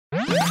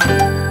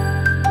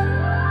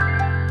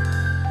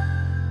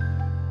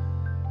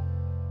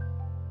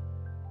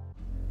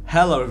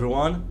Hello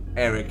everyone,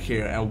 Eric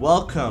here, and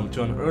welcome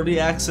to an early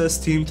access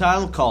Steam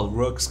title called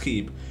Rooks.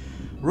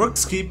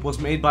 Rooks was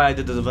made by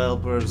the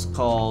developers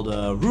called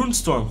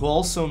RuneStorm, who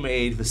also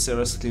made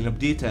Viscera's cleanup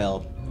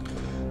detail.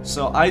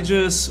 So I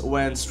just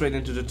went straight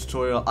into the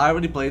tutorial. I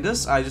already played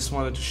this, I just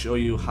wanted to show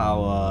you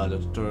how the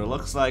tutorial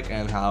looks like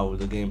and how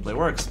the gameplay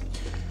works.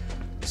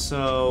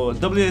 So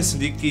W, S, and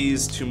D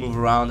keys to move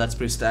around, that's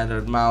pretty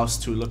standard. Mouse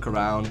to look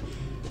around.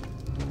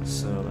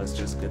 So let's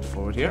just get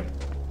forward here.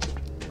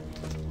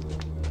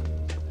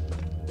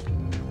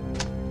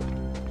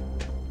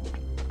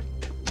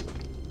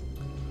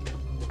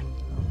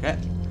 Okay,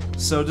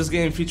 so this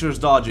game features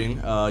dodging.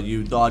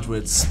 You dodge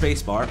with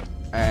spacebar,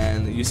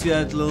 and you see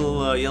that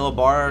little yellow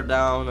bar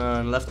down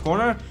in the left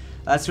corner?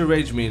 That's your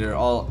rage meter,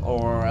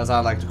 or as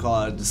I like to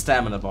call it, the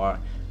stamina bar.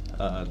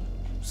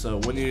 So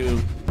when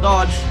you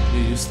dodge,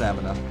 you use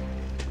stamina.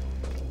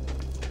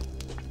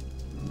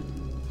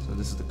 So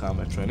this is the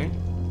combat training.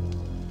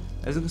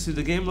 As you can see,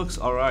 the game looks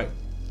alright.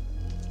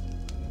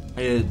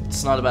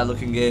 It's not a bad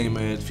looking game.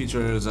 It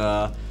features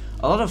a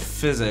lot of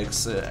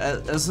physics.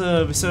 As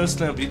a Viscera's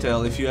cleanup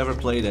detail, if you ever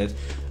played it,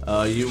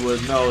 you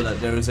would know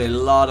that there is a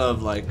lot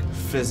of like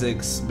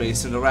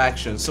physics-based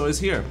interaction. So it's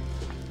here.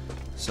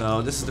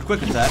 So this is the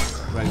quick attack,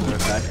 regular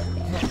attack.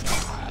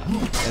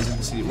 As you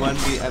can see, when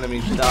the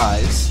enemy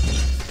dies,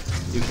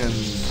 you can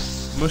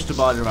mush the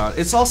body around.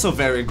 It's also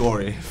very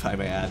gory, if I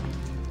may add.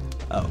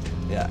 Oh,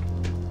 yeah.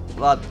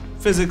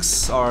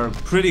 Physics are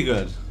pretty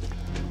good.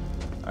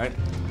 Alright.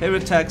 Heavy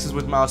attacks is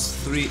with mouse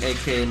 3,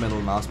 aka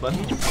middle mouse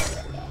button.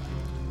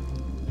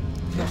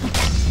 There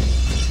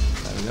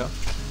we go.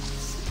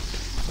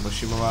 So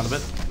mush him around a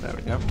bit. There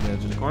we go.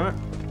 Into the corner.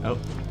 Oh.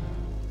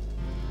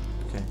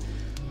 Okay.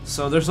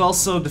 So there's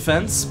also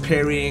defense,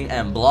 parrying,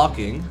 and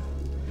blocking.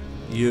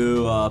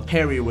 You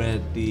parry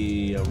with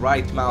the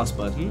right mouse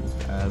button,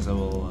 as I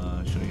will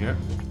show you here.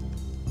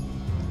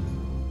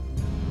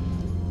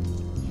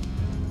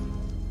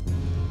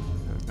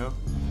 There we go.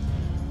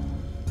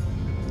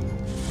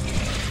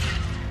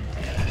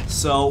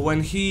 So when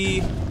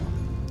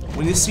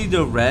you see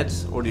the red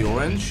or the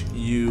orange,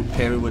 you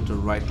parry with the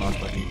right mouse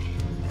button.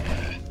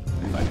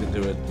 If I could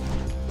do it.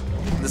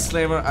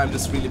 Disclaimer, I'm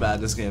just really bad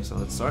at this game, so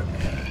let's start.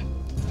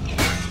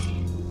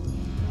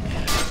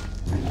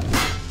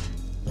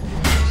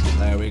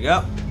 There we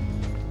go.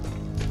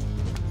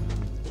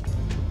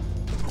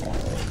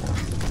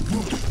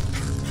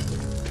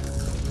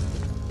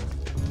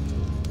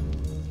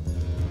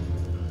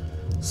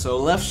 So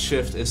left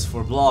shift is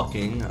for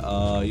blocking.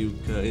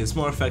 It's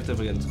more effective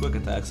against quick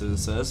attacks, as it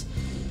says.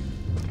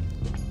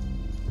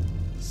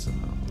 So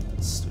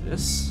let's do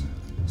this.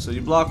 So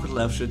you block with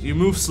left shift. You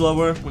move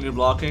slower when you're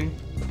blocking.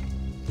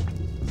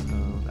 So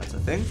that's a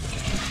thing.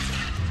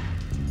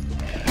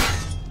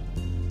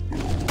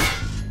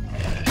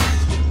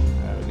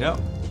 There we go.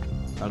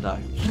 Now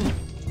die.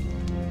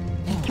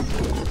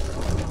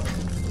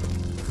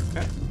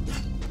 Okay.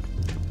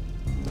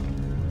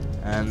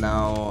 And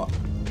now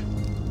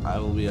I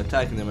will be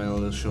attacking them and I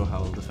will show how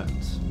I'll defend.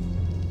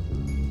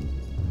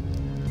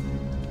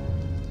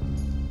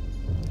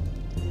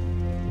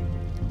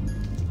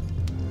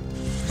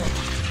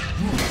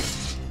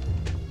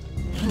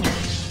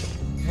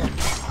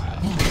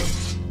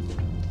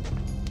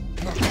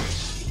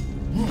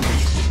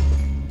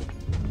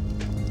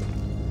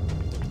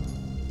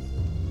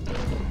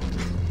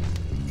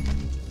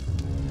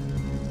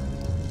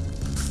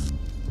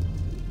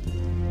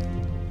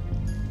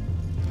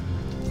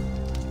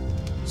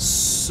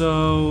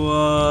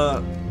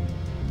 So,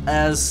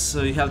 as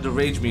you have the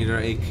rage meter,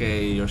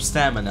 aka your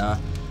stamina,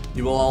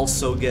 you will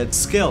also get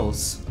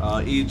skills.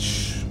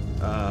 Each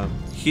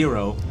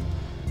hero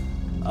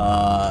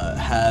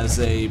has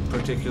a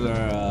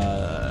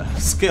particular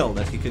skill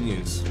that he can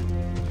use,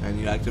 and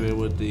you activate it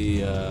with the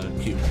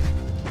Q.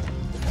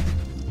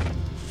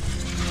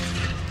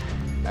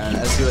 And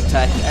as you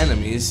attack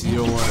enemies,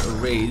 your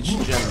rage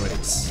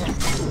generates.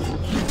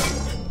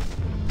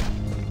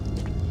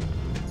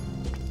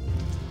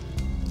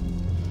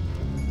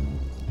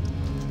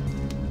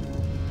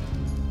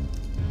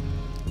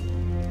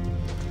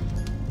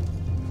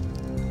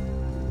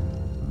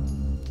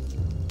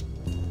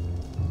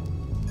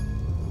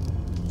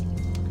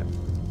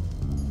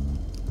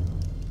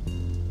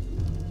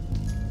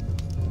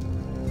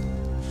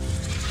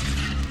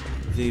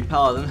 The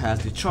paladin has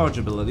the charge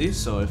ability,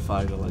 so if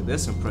I go like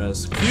this and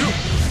press Q,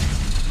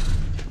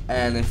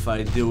 and if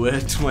I do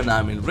it when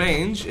I'm in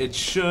range, it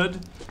should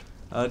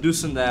do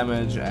some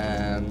damage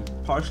and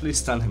partially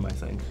stun him, I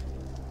think.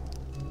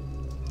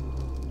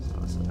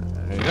 So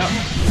there you go.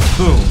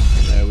 Boom.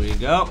 There we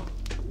go.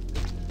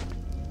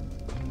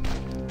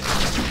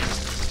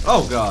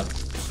 Oh god.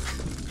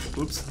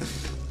 Oops.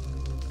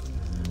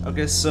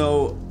 Okay,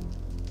 so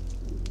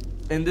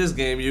in this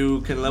game you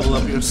can level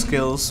up your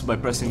skills by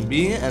pressing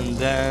B, and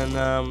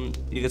then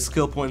you get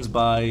skill points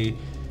by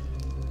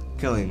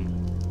killing,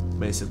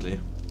 basically.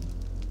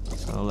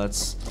 So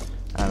let's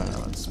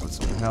put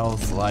some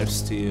health,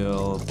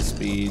 lifesteal,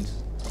 speed,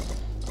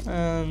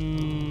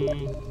 and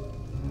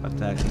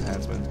attack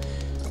enhancement.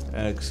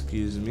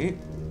 Excuse me.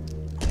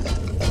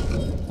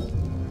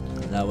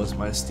 That was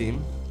my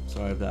Steam.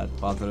 Sorry if that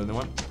bothered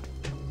anyone.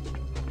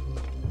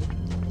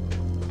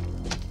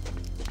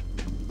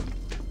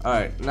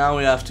 Alright, now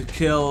we have to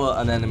kill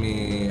an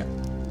enemy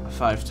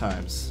 5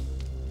 times.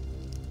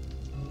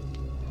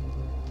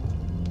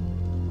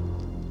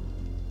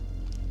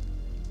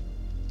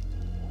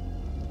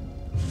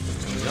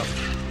 There we go.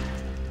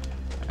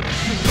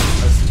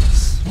 Let's do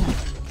this.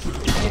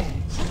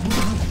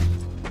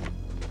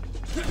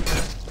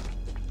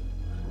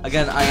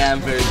 Again, I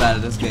am very bad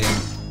at this game.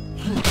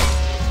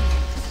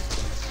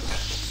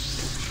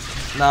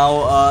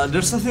 Now,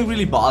 there's something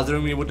really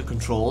bothering me with the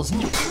controls.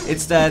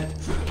 It's that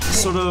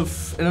sort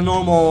of in a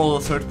normal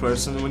third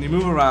person, when you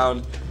move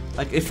around,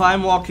 like if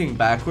I'm walking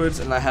backwards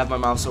and I have my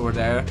mouse over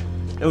there,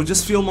 it would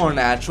just feel more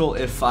natural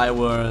if I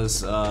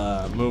was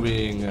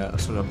moving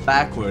sort of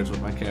backwards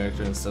with my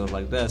character instead of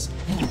like this.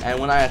 And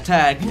when I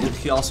attack,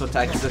 he also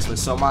attacks this way,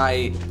 so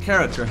my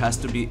character has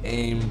to be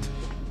aimed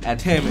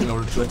at him in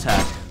order to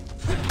attack.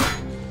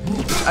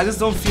 I just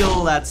don't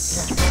feel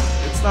it's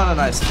not a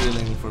nice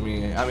feeling for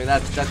me. I mean,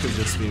 that could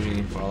just be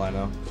me for all I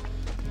know.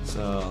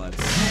 So let's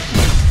do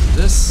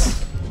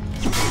this.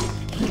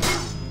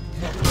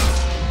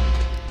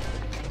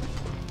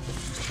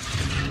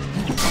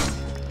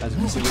 As you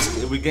can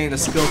see, we gained a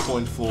skill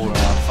point for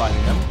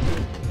fighting him.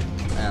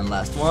 And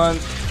last one.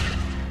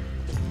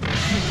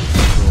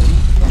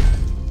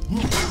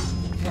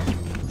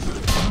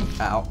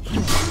 Ow.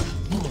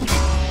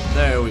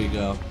 There we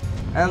go.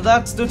 And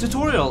that's the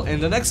tutorial. In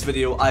the next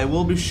video, I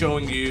will be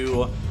showing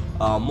you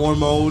more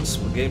modes,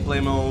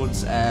 gameplay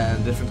modes,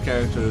 and different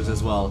characters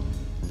as well.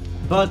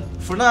 But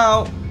for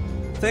now,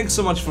 thanks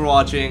so much for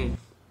watching.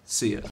 See ya.